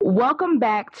Welcome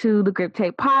back to the Grip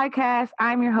Tape Podcast.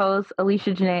 I'm your host,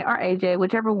 Alicia Janae or AJ,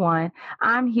 whichever one.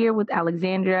 I'm here with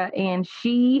Alexandra, and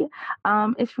she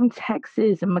is from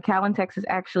Texas, in McAllen, Texas,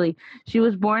 actually. She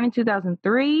was born in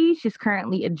 2003. She's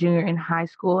currently a junior in high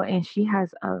school, and she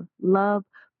has a love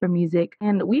for music.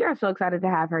 And we are so excited to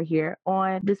have her here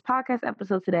on this podcast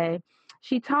episode today.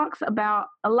 She talks about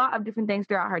a lot of different things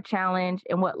throughout her challenge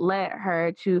and what led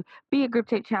her to be a Grip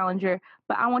Tape challenger,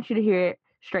 but I want you to hear it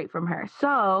straight from her.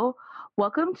 So,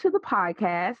 welcome to the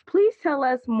podcast. Please tell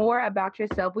us more about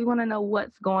yourself. We want to know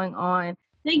what's going on.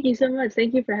 Thank you so much.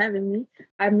 Thank you for having me.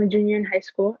 I'm a junior in high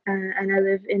school and I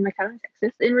live in McAllen,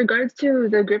 Texas. In regards to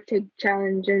the Grip Tape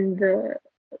Challenge and the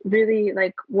really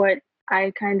like what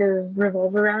I kind of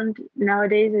revolve around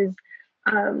nowadays is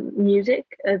music.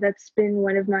 That's been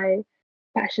one of my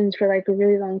passions for like a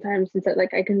really long time since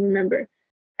I can remember.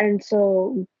 And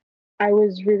so I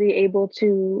was really able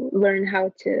to learn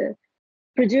how to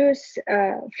produce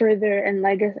further and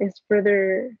I guess it's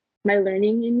further my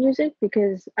learning in music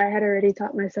because I had already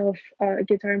taught myself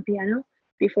guitar and piano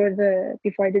before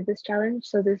I did this challenge.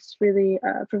 So this really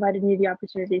provided me the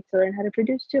opportunity to learn how to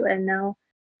produce too. And now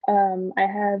I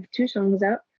have 2 songs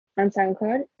out on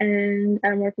SoundCloud, and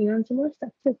I'm working on some more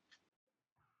stuff too.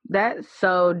 That's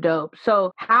so dope.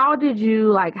 So, how did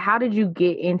you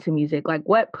get into music? Like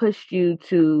what pushed you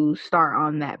to start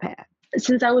on that path?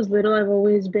 Since I was little, I've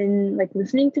always been like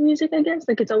listening to music, I guess.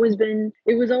 Like it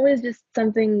was always just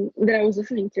something that I was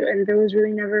listening to. And there was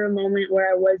really never a moment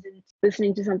where I wasn't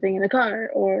listening to something in the car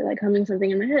or like humming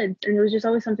something in my head. And it was just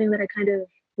always something that I kind of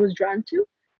was drawn to.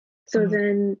 So Mhm.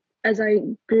 then as I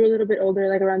grew a little bit older,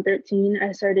 like around 13,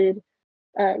 I started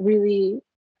really,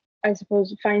 I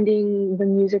suppose, finding the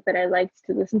music that I liked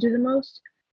to listen to the most.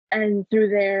 And through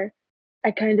there, I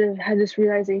kind of had this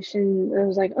realization. I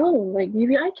was like, oh, like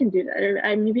maybe I can do that,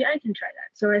 or maybe I can try that.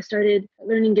 So I started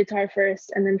learning guitar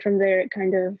first, and then from there, it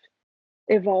kind of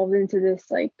evolved into this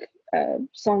like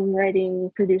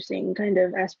songwriting, producing kind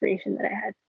of aspiration that I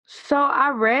had. So, I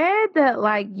read that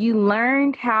like you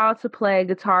learned how to play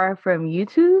guitar from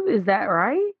YouTube. Is that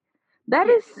right? That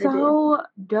Yes, is I did. so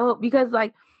dope because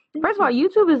like Thank first of all, you.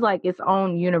 YouTube is like its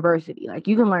own university. Like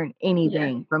you can learn Yeah,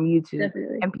 anything from YouTube.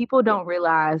 definitely. And people Yeah. don't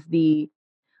realize the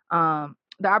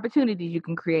opportunities you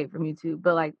can create from YouTube.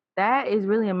 But like that is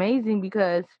really amazing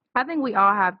because I think we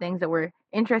all have things that we're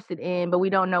interested in, but we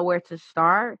don't know where to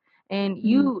start. And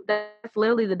Mhm. that's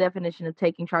literally the definition of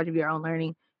taking charge of your own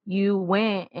learning. You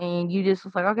went and you just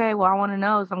was like, okay, well, I want to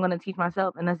know, so I'm going to teach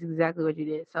myself. And that's exactly what you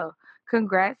did. So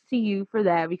congrats to you for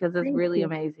that because it's Thank really you.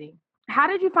 amazing. How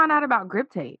did you find out about Grip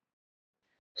Tape?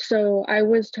 So I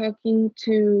was talking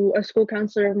to a school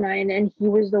counselor of mine, and he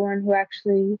was the one who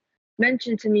actually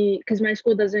mentioned to me because my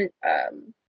school doesn't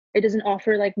it doesn't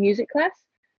offer like music class.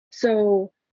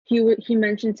 So he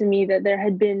mentioned to me that there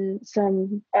had been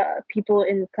some people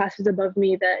in classes above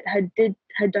me that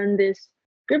had done this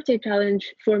grip tape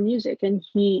challenge for music, and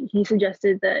he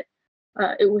suggested that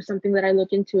it was something that I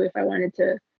look into if I wanted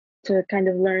to kind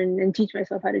of learn and teach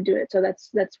myself how to do it. So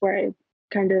that's where I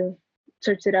kind of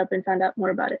searched it up and found out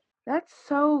more about it. That's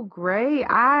so great.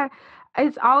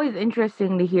 It's always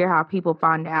interesting to hear how people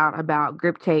find out about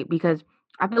Grip Tape because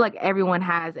I feel like everyone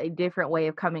has a different way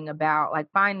of coming about like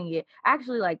finding it.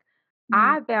 Actually, like Mhm.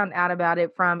 I found out about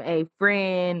it from a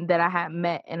friend that I had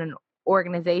met in an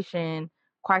organization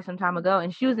quite some time ago,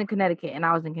 and she was in Connecticut and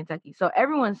I was in Kentucky. So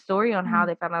everyone's story on how Mhm.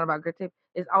 they found out about Grip Tape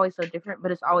is always so different,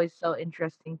 but it's always so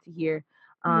interesting to hear.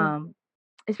 Yeah. Um,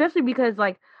 Especially because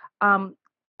like um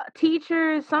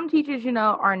some teachers,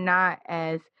 are not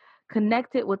as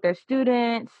connected with their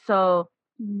students, so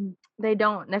Mhm. they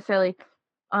don't necessarily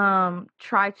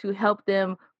try to help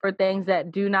them for things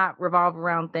that do not revolve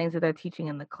around things that they're teaching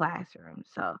in the classroom.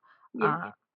 So Yeah.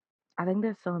 uh I think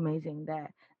that's so amazing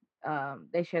that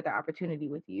they share the opportunity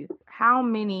with you. How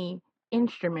many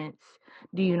instruments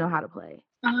do you know how to play?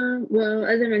 Well,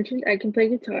 as I mentioned, I can play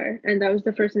guitar, and that was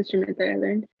the first instrument that I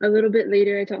learned. A little bit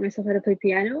later, I taught myself how to play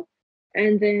piano.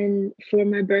 And then for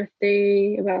my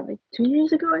birthday, about like 2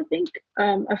 years ago, I think,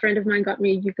 a friend of mine got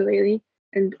me a ukulele,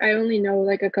 and I only know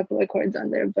like a couple of chords on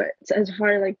there, but it's as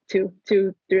far like two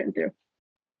through and through.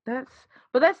 That's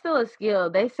but that's still a skill.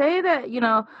 They say that,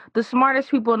 the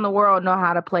smartest people in the world know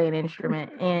how to play an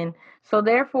instrument. And so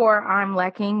therefore I'm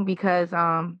lacking because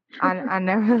I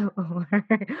never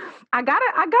learned. I got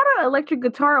an electric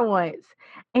guitar once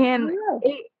Oh and no.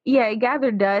 it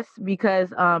gathered dust because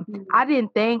Mhm. I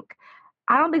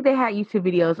don't think they had YouTube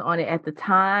videos on it at the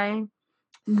time.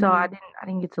 So Mhm. I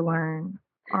didn't get to learn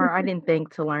or I didn't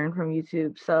think to learn from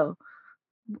YouTube. So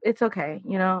it's okay,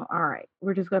 All right.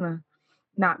 We're just gonna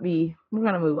not be. We're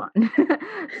gonna move on.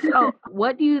 So,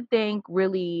 what do you think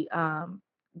really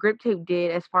Grip Tape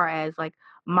did as far as like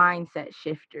mindset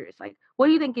shifters? Like, what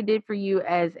do you think it did for you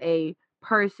as a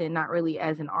person, not really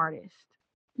as an artist?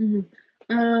 Mhm.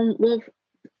 Well,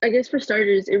 I guess for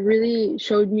starters, it really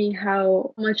showed me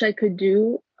how much I could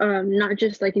do, not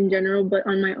just like in general, but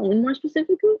on my own more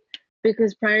specifically.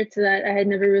 Because prior to that, I had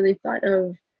never really thought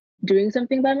of doing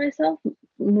something by myself,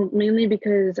 mainly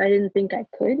because I didn't think I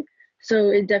could. So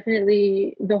it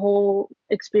definitely, the whole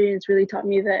experience really taught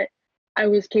me that I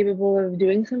was capable of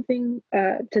doing something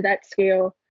to that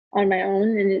scale on my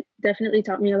own. And it definitely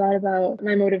taught me a lot about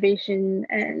my motivation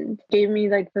and gave me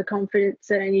like the confidence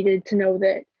that I needed to know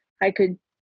that I could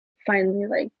finally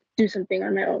like do something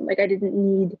on my own. Like I didn't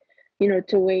need,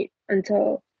 to wait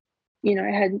until,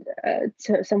 I had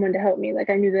someone to help me.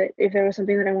 Like I knew that if there was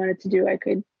something that I wanted to do, I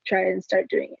could try and start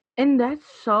doing it. And that's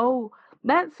so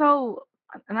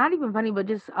not even funny, but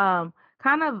just kind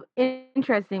of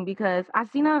interesting because I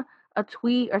seen a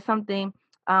tweet or something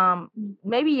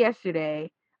maybe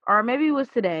yesterday or maybe it was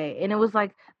today, and it was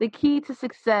like the key to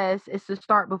success is to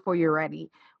start before you're ready.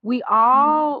 We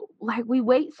all like we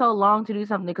wait so long to do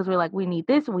something because we're like we need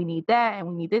this and we need that and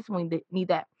we need this and need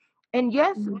that. And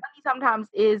yes, Mm-hmm. money sometimes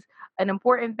is an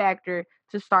important factor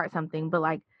to start something, but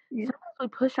like Yeah. sometimes we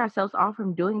push ourselves off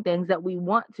from doing things that we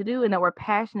want to do and that we're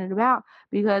passionate about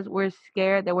because we're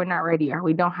scared that we're not ready or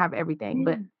we don't have everything.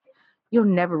 But Yeah. you'll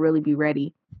never really be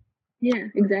ready. Yeah,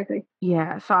 exactly.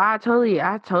 Yeah, so I totally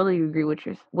agree with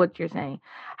what you're saying.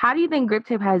 How do you think Grip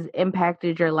Tape has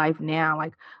impacted your life now?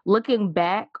 Like looking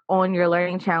back on your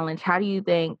learning challenge, how do you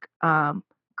think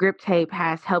Grip Tape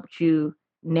has helped you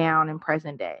now and in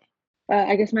present day?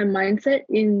 I guess my mindset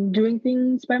in doing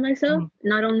things by myself, Mhm.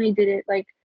 not only did it like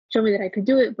show me that I could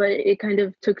do it, but it kind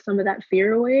of took some of that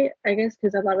fear away, I guess,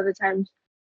 because a lot of the times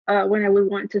when I would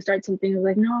want to start something, I was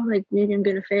like, no, like maybe I'm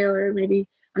gonna fail or maybe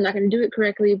I'm not gonna do it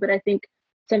correctly. But I think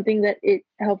something that it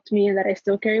helped me and that I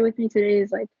still carry with me today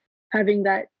is like having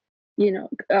that,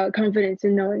 confidence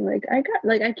in knowing like I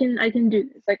can do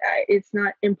this. Like it's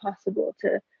not impossible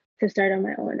to start on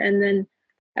my own. And then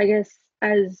I guess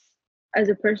as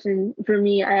a person, for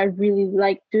me, I really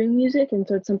like doing music, and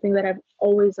so it's something that I've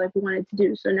always like wanted to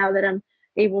do. So now that I'm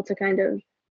able to kind of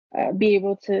be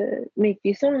able to make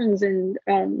these songs and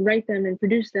write them and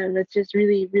produce them. It's just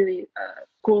really, really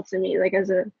cool to me, like as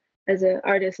a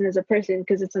artist and as a person,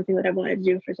 because it's something that I've wanted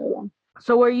to do for so long.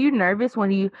 So were you nervous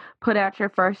when you put out your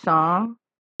first song?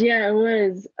 Yeah, it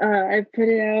was. I put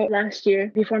it out last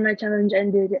year before my challenge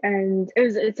ended, and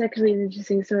it's actually an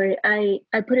interesting story. I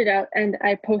put it out and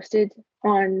I posted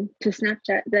on to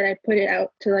Snapchat that I put it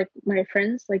out to like my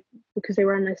friends, like because they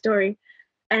were on my story.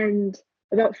 And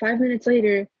about 5 minutes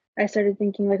later, I started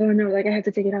thinking like, oh no, like I have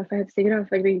to take it off. I have to take it off.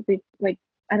 Like they like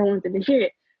I don't want them to hear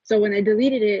it. So when I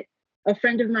deleted it, a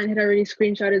friend of mine had already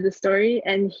screenshotted the story,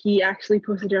 and he actually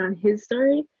posted it on his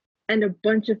story. And a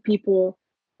bunch of people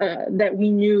that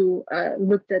we knew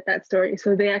looked at that story.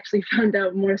 So they actually found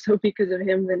out more so because of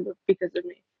him than because of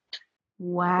me.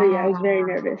 But yeah, I was very Wow.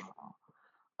 nervous.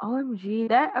 OMG.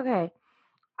 That okay.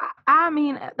 I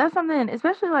mean, that's something,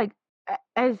 especially like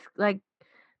as like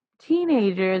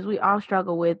teenagers, we all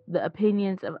struggle with the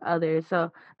opinions of others.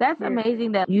 So that's Yeah.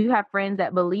 amazing that you have friends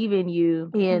that believe in you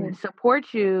Yeah. and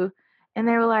support you. And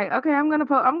they were like, okay, I'm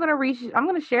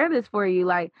gonna share this for you.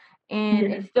 Like, and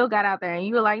Yeah. it still got out there. And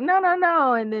you were like, no, no,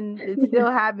 no. And then it still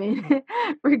happened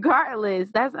regardless.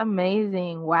 That's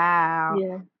amazing. Wow.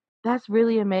 Yeah. That's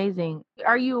really amazing.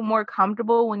 Are you more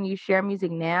comfortable when you share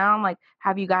music now? Like,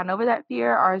 have you gotten over that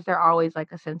fear, or is there always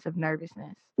like a sense of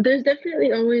nervousness? There's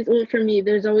definitely always, well, for me,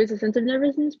 there's always a sense of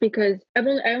nervousness because I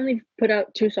only put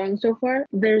out 2 songs so far.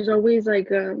 There's always like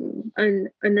a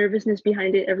nervousness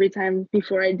behind it every time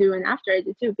before I do and after I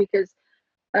do too, because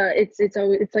it's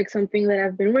always it's like something that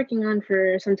I've been working on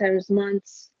for sometimes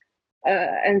months,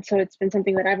 and so it's been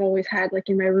something that I've always had like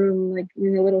in my room, like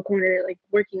in a little corner, like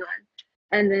working on.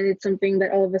 And then it's something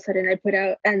that all of a sudden I put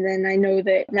out, and then I know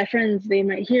that my friends they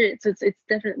might hear it, so it's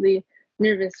definitely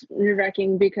nerve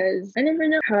wracking because I never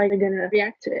know how I'm gonna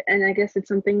react to it. And I guess it's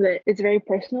something that it's very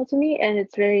personal to me, and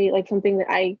it's very like something that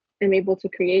I am able to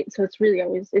create. So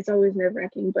it's always nerve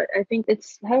wracking, but I think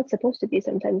it's how it's supposed to be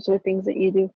sometimes with things that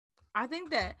you do. I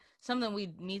think that something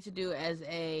we need to do as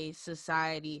a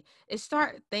society is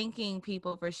start thanking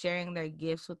people for sharing their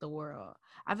gifts with the world.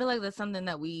 I feel like that's something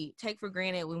that we take for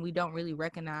granted when we don't really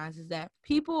recognize, is that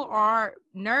people are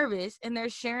nervous and they're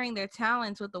sharing their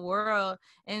talents with the world.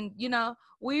 And,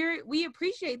 we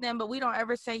appreciate them, but we don't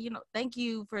ever say, thank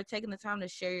you for taking the time to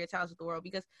share your talents with the world.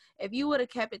 Because if you would have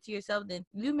kept it to yourself, then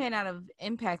you may not have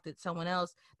impacted someone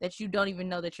else that you don't even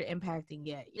know that you're impacting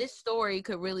yet. This story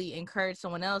could really encourage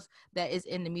someone else that is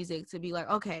in the music to be like,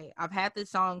 okay, I've had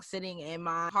this song sitting in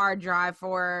my hard drive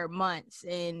for months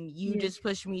and you just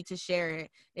pushed me to share it.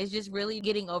 It's just really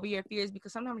getting over your fears,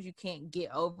 because sometimes you can't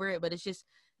get over it, but it's just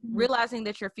realizing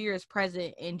that your fear is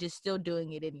present and just still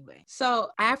doing it anyway. So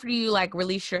after you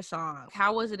release your song,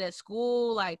 how was it at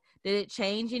school? Did it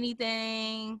change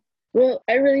anything? Well,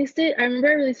 I remember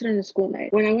I released it on a school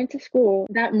night. When I went to school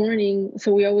that morning,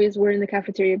 so we always were in the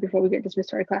cafeteria before we get dismissed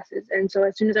to our classes. And so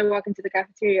as soon as I walk into the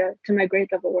cafeteria to my grade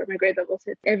level, where my grade level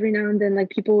sits, every now and then,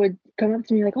 people would come up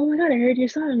to me oh my God, I heard your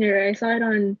song, or I saw it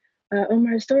on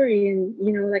Omar's story, and,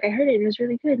 I heard it and it was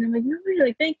really good. And I'm like, no,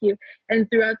 really, thank you. And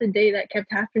throughout the day that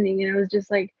kept happening. And I was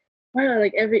just like, wow,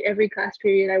 every class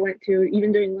period I went to,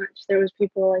 even during lunch, there was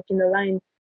people in the line,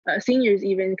 seniors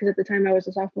even, because at the time I was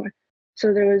a sophomore.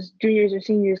 So there was juniors or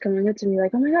seniors coming up to me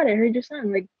oh my God, I heard your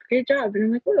song, great job. And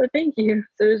I'm like, oh, thank you.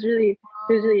 So it was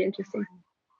really interesting.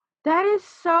 That is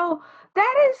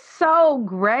so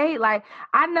great.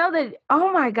 I know that,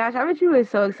 oh my gosh, I bet you were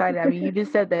so excited. I mean, you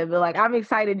just said that, but I'm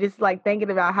excited just thinking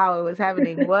about how it was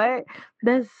happening. What?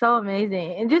 That's so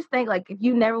amazing. And just think if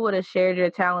you never would have shared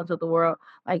your talents with the world,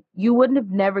 you wouldn't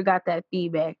have never got that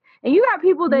feedback. And you got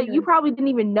people that you probably didn't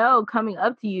even know coming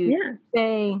up to you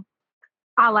saying,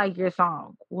 I like your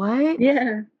song. What?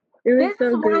 Yeah. It was This so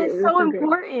is why great. it's so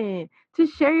important to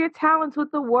share your talents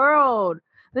with the world.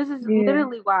 This is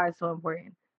literally why it's so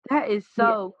important. That is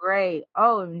so great.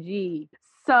 OMG.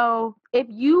 So if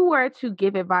you were to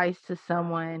give advice to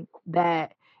someone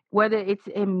that, whether it's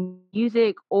in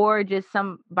music or just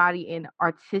somebody in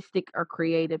artistic or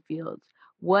creative fields,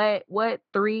 what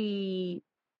 3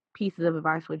 pieces of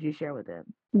advice would you share with them?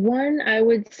 One, I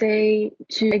would say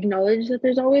to acknowledge that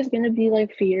there's always going to be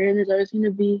fear and there's always going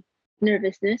to be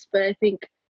nervousness. But I think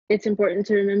it's important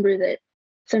to remember that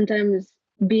sometimes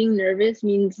being nervous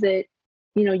means that,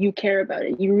 you care about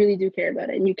it. You really do care about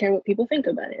it, and you care what people think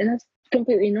about it. And that's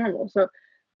completely normal. So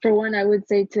for one, I would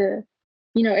say to,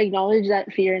 acknowledge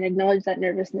that fear and acknowledge that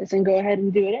nervousness and go ahead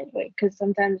and do it anyway. Because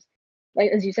sometimes,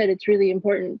 as you said, it's really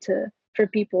important for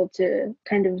people to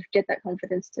kind of get that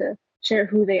confidence to share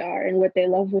who they are and what they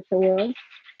love with the world.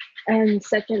 And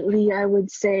secondly, I would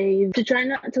say to try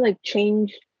not to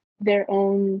change their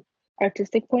own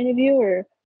artistic point of view or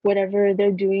whatever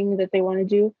they're doing that they want to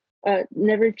do.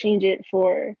 Never change it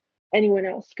for anyone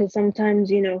else, because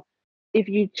sometimes, if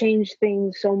you change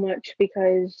things so much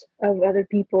because of other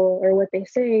people or what they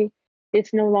say,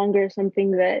 it's no longer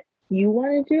something that you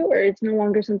want to do, or it's no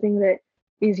longer something that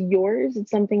is yours. It's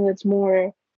something that's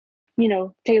more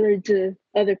tailored to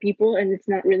other people, and it's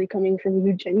not really coming from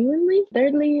you genuinely.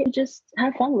 Thirdly, just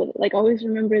have fun with it. Always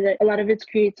remember that a lot of it's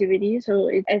creativity. So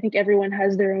I think everyone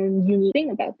has their own unique thing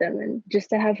about them, and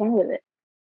just to have fun with it.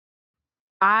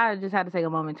 I just had to take a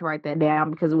moment to write that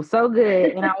down because it was so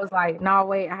good. And I was like, no,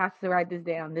 wait, I have to write this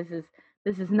down. This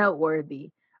is noteworthy.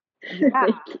 Yeah,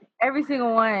 every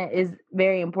single one is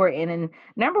very important. And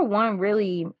number one,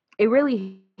 it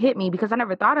really hit me because I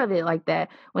never thought of it like that.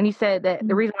 When you said that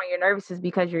the reason why you're nervous is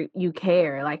because you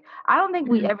care. I don't think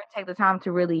we ever take the time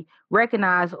to really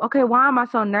recognize, okay, why am I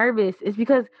so nervous? It's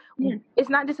because it's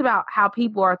not just about how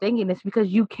people are thinking. It's because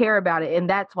you care about it, and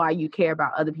that's why you care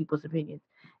about other people's opinions.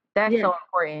 That's so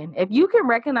important. If you can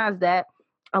recognize that,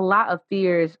 a lot of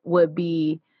fears would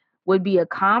be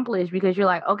accomplished, because you're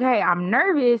like, okay, I'm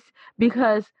nervous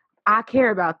because I care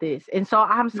about this, and so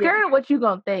I'm scared of what you're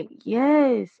gonna think.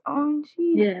 Yes,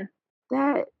 Yeah.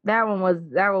 That one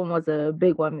was a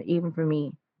big one even for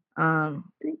me. That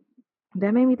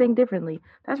made me think differently.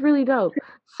 That's really dope.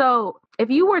 So if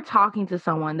you were talking to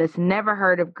someone that's never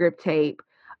heard of Grip Tape,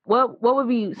 what would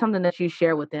be something that you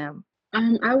share with them?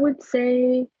 I would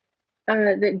say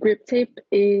that Grip Tape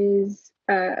is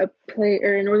a play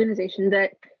or an organization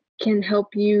that can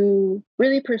help you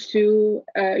really pursue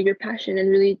your passion, and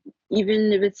really,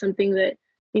 even if it's something that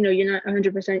you're not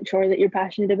 100% sure that you're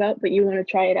passionate about, but you want to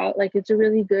try it out. It's a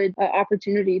really good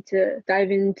opportunity to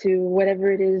dive into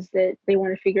whatever it is that they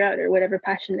want to figure out, or whatever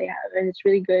passion they have. And it's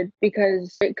really good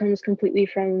because it comes completely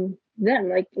from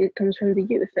them. It comes from the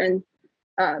youth, and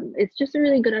it's just a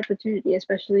really good opportunity,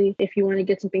 especially if you want to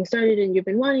get something started and you've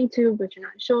been wanting to, but you're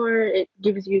not sure. It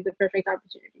gives you the perfect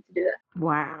opportunity to do that.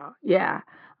 Wow. Yeah.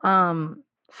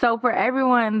 So for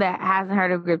everyone that hasn't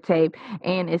heard of Grip Tape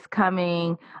and is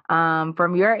coming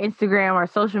from your Instagram or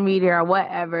social media or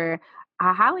whatever,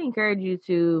 I highly encourage you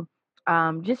to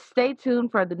just stay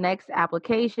tuned for the next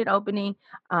application opening.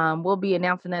 We'll be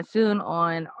announcing that soon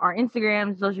on our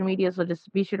Instagram, social media, so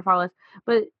just be sure to follow us.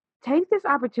 But take this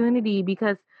opportunity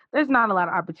because there's not a lot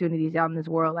of opportunities out in this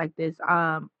world like this.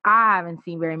 I haven't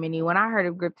seen very many. When I heard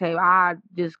of Grip Tape, I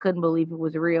just couldn't believe it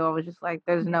was real. I was just like,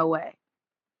 there's no way.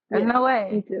 There's Yeah, no me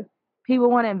way. too. People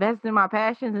want to invest in my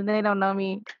passions and they don't know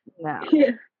me. No.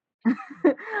 Yeah.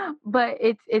 But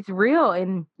it's real,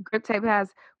 and Grip Tape has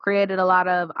created a lot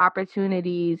of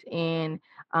opportunities and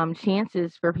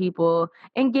chances for people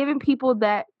and giving people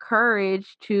that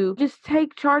courage to just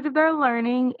take charge of their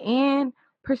learning and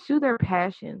pursue their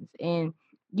passions. And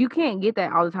you can't get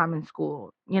that all the time in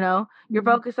school. You're Mhm.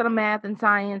 focused on math and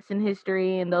science and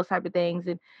history and those type of things,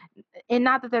 and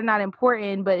not that they're not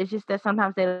important, but it's just that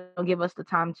sometimes they don't give us the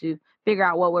time to figure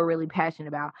out what we're really passionate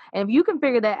about. And if you can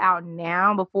figure that out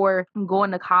now before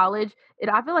going to college,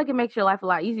 I feel like it makes your life a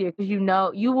lot easier because you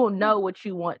will know what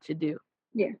you want to do.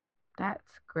 Yeah. That's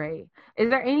great. Is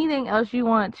there anything else you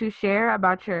want to share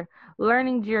about your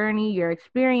learning journey, your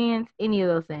experience, any of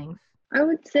those things? I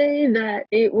would say that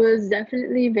it was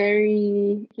definitely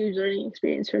very huge learning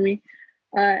experience for me.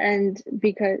 And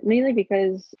mainly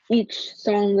because each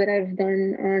song that I've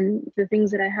done on the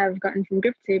things that I have gotten from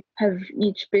Grip Tape have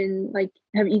each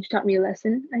taught me a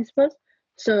lesson, I suppose.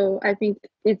 So I think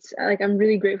it's like I'm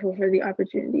really grateful for the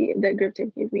opportunity that Grip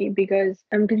Tape gave me because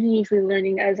I'm continuously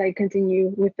learning as I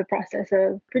continue with the process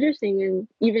of producing. And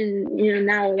even,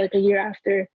 now, like a year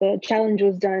after the challenge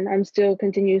was done, I'm still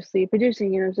continuously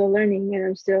producing and I'm still learning and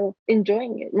I'm still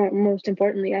enjoying it. Most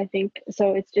importantly, I think.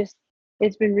 So it's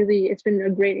been a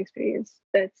great experience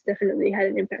that's definitely had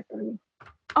an impact on me.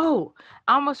 Oh,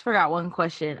 I almost forgot one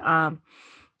question.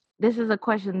 This is a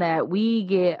question that we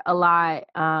get a lot,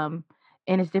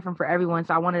 and it's different for everyone.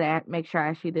 So I wanted to make sure I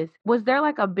ask you this: was there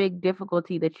like a big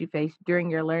difficulty that you faced during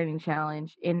your learning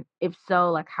challenge, and if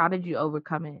so, like how did you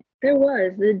overcome it? There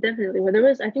definitely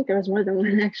well, I think there was more than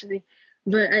one actually,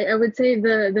 but I would say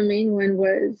the main one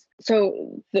was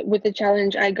with the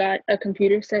challenge I got a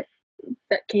computer set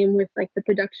that came with like the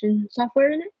production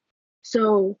software in it.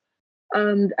 So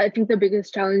I think the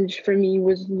biggest challenge for me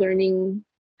was learning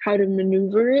how to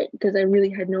maneuver it because I really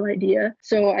had no idea.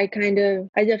 So I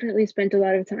definitely spent a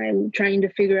lot of time trying to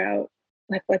figure out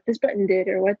like what this button did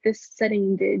or what this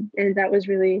setting did. And that was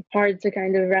really hard to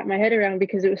kind of wrap my head around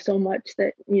because it was so much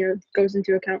that, goes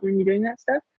into account when you're doing that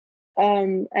stuff.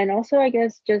 And also, I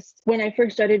guess just when I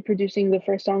first started producing the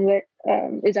first song that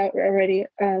is out already,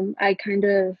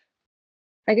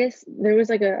 I guess there was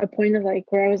like a point of like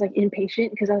where I was like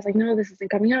impatient because I was like, no, this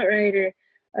isn't coming out right, or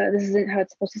this isn't how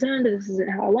it's supposed to sound, or this isn't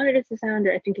how I wanted it to sound,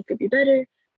 or I think it could be better.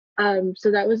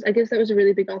 So I guess that was a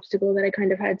really big obstacle that I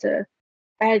kind of had to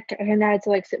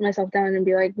like sit myself down and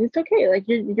be like, it's okay, like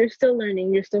you're still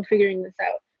learning, you're still figuring this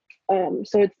out.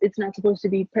 So it's not supposed to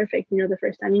be perfect, the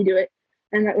first time you do it,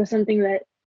 and that was something that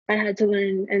I had to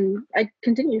learn, and I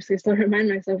continuously still remind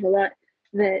myself a lot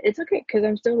that it's okay because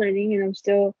I'm still learning and I'm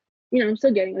still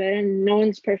getting there, and no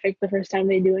one's perfect the first time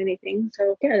they do anything.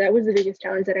 So yeah, that was the biggest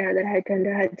challenge that I kind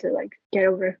of had to like get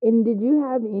over. And did you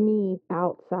have any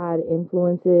outside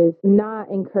influences not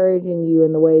encouraging you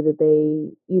in the way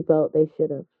that you felt they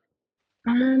should have?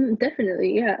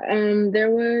 Definitely, yeah. There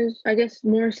was, I guess,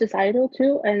 more societal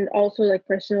too, and also like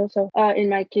personal. So, in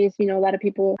my case, a lot of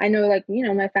people I know, like,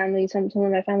 my family, some of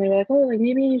my family were like, oh, like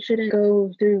maybe you shouldn't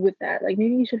go through with that. Like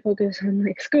maybe you should focus on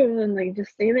like school and like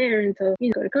just stay there until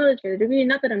you go to college, get a degree.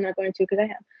 Not that I'm not going to, because I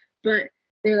have, but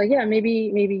they're like, yeah,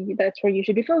 maybe that's where you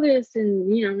should be focused, and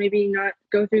maybe not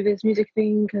go through this music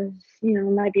thing because it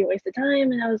might be a waste of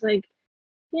time. And I was like,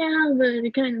 yeah, but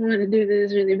I kind of want to do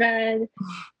this really bad.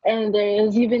 And there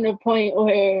was even a point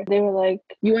where they were like,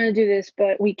 you want to do this,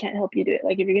 but we can't help you do it.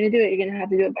 Like, if you're going to do it, you're going to have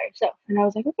to do it by yourself. And I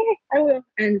was like, okay, I will.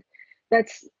 And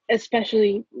that's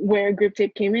especially where Grip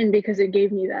Tape came in because it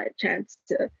gave me that chance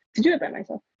to do it by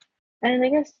myself. And I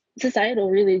guess societal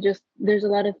really just, there's a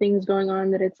lot of things going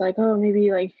on that it's like, oh, maybe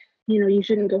like, you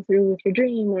shouldn't go through with your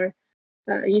dream, or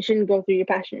you shouldn't go through your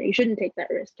passion, or you shouldn't take that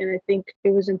risk. And I think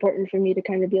it was important for me to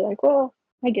kind of be like, well,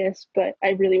 I guess, but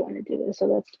I really want to do this, so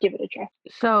let's give it a try.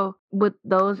 So, with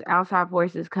those outside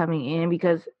voices coming in,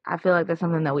 because I feel like that's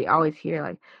something that we always hear,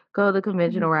 like go the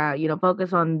conventional Mhm. route,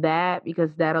 focus on that because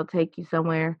that'll take you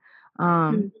somewhere.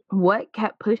 Mhm. What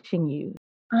kept pushing you?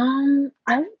 I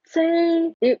would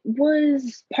say it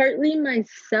was partly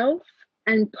myself,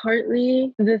 and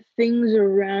partly the things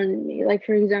around me. Like,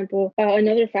 for example,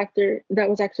 another factor that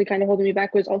was actually kind of holding me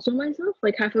back was also myself.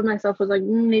 Like, half of myself was like,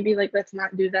 maybe like let's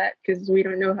not do that because we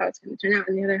don't know how it's going to turn out,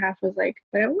 and the other half was like,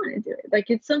 but I want to do it. Like,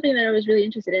 it's something that I was really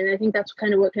interested in. And I think that's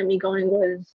kind of what kept me going.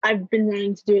 Was I've been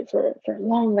wanting to do it for a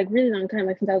long, like really long time,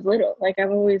 like since I was little. Like,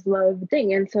 I've always loved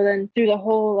singing, and so then through the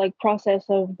whole like process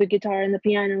of the guitar and the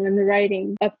piano and the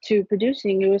writing up to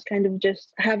producing, it was kind of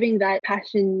just having that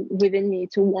passion within me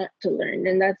to want to learn.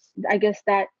 And that's, I guess,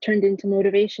 that turned into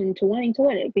motivation to wanting to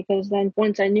learn it, because then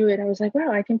once I knew it, I was like,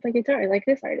 wow, I can play guitar like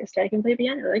this artist, I can play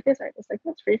piano like this artist, like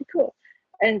that's pretty cool.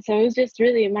 And so it was just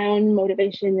really my own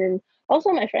motivation, and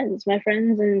also my friends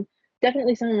and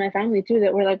definitely some of my family too,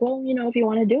 that were like, well, if you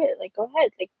want to do it, like go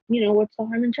ahead, like, what's the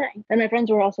harm in trying? And my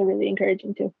friends were also really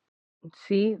encouraging too.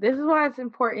 See, this is why it's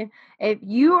important. If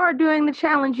you are doing the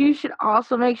challenge, you should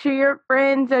also make sure your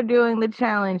friends are doing the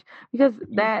challenge, because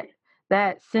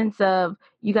that sense of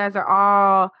you guys are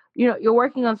all, you're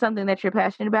working on something that you're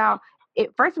passionate about. It,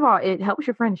 first of all, it helps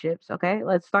your friendships. Okay,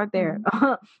 let's start there.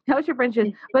 Helps your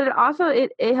friendships, but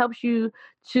it helps you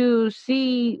to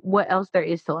see what else there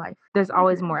is to life. There's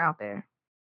always more out there.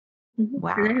 And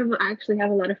Wow. I actually have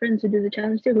a lot of friends who do the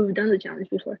challenge too, who have done the challenge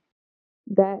before.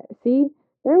 That, see,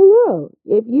 there we go.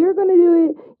 If you're gonna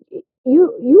do it,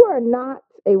 you are not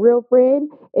a real friend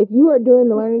if you are doing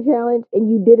the learning challenge and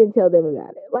you didn't tell them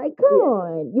about it. Like, come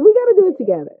on, we got to do it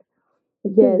together.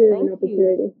 Yes, thank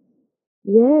you.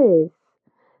 Yes.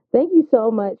 Thank you so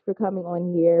much for coming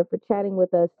on here, for chatting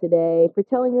with us today, for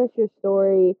telling us your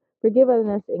story, for giving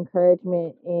us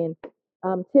encouragement and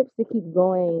tips to keep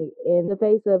going in the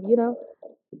face of,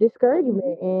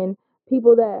 discouragement and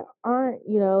people that aren't,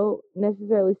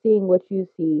 necessarily seeing what you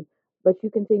see, but you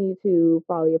continue to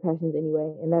follow your passions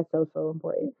anyway. And that's so, so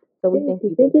important. So we thank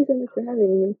you. Thank you so much for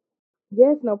having me.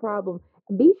 Yes, no problem.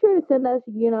 Be sure to send us,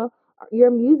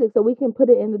 your music so we can put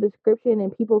it in the description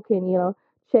and people can,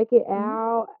 check it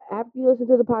out after you listen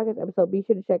to the podcast episode. Be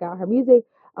sure to check out her music,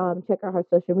 check out her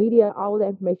social media. All of the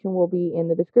information will be in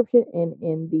the description and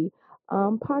in the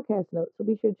podcast notes. So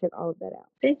be sure to check all of that out.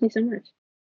 Thank you so much.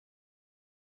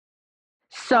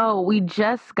 So we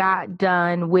just got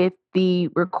done with the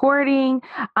recording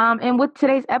and with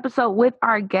today's episode with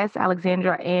our guest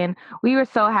Alexandra, and we were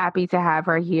so happy to have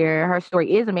her here. Her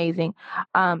story is amazing.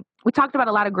 We talked about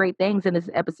a lot of great things in this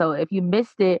episode. If you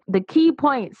missed it, the key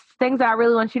points, things that I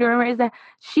really want you to remember, is that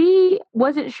she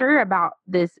wasn't sure about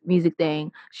this music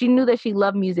thing. She knew that she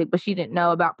loved music, but she didn't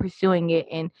know about pursuing it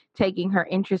and taking her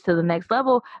interest to the next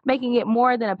level, making it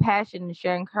more than a passion and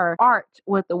sharing her art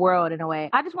with the world in a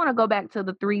way. I just want to go back to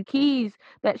the 3 keys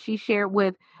that she shared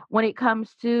with when it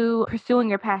comes to pursuing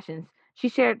your passions. She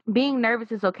shared being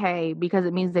nervous is okay because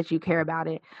it means that you care about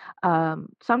it.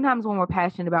 Sometimes when we're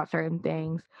passionate about certain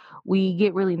things, we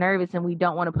get really nervous and we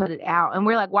don't want to put it out. And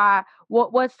we're like, why?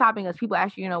 What's stopping us? People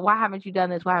ask you, why haven't you done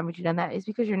this? Why haven't you done that? It's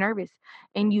because you're nervous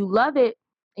and you love it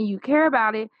and you care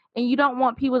about it and you don't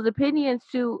want people's opinions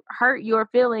to hurt your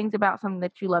feelings about something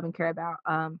that you love and care about.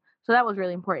 So that was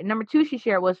really important. Number 2 she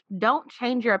shared was don't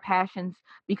change your passions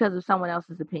because of someone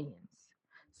else's opinions.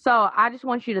 So I just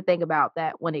want you to think about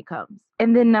that when it comes.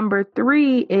 And then number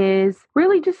 3 is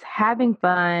really just having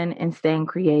fun and staying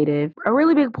creative. A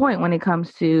really big point when it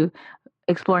comes to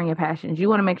exploring your passions. You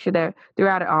want to make sure that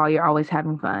throughout it all, you're always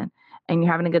having fun and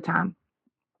you're having a good time.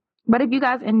 But if you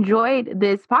guys enjoyed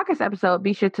this podcast episode,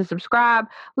 be sure to subscribe,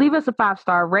 leave us a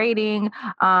 5-star rating.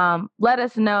 Let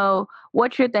us know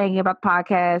what you're thinking about the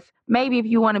podcast. Maybe if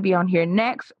you want to be on here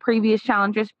next, previous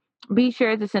challengers, be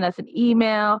sure to send us an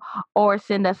email or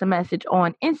send us a message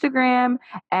on Instagram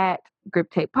at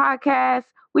Grip Tape Podcast.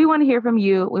 We want to hear from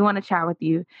you. We want to chat with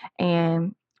you.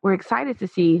 And we're excited to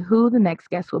see who the next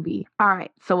guest will be. All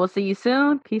right. So we'll see you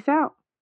soon. Peace out.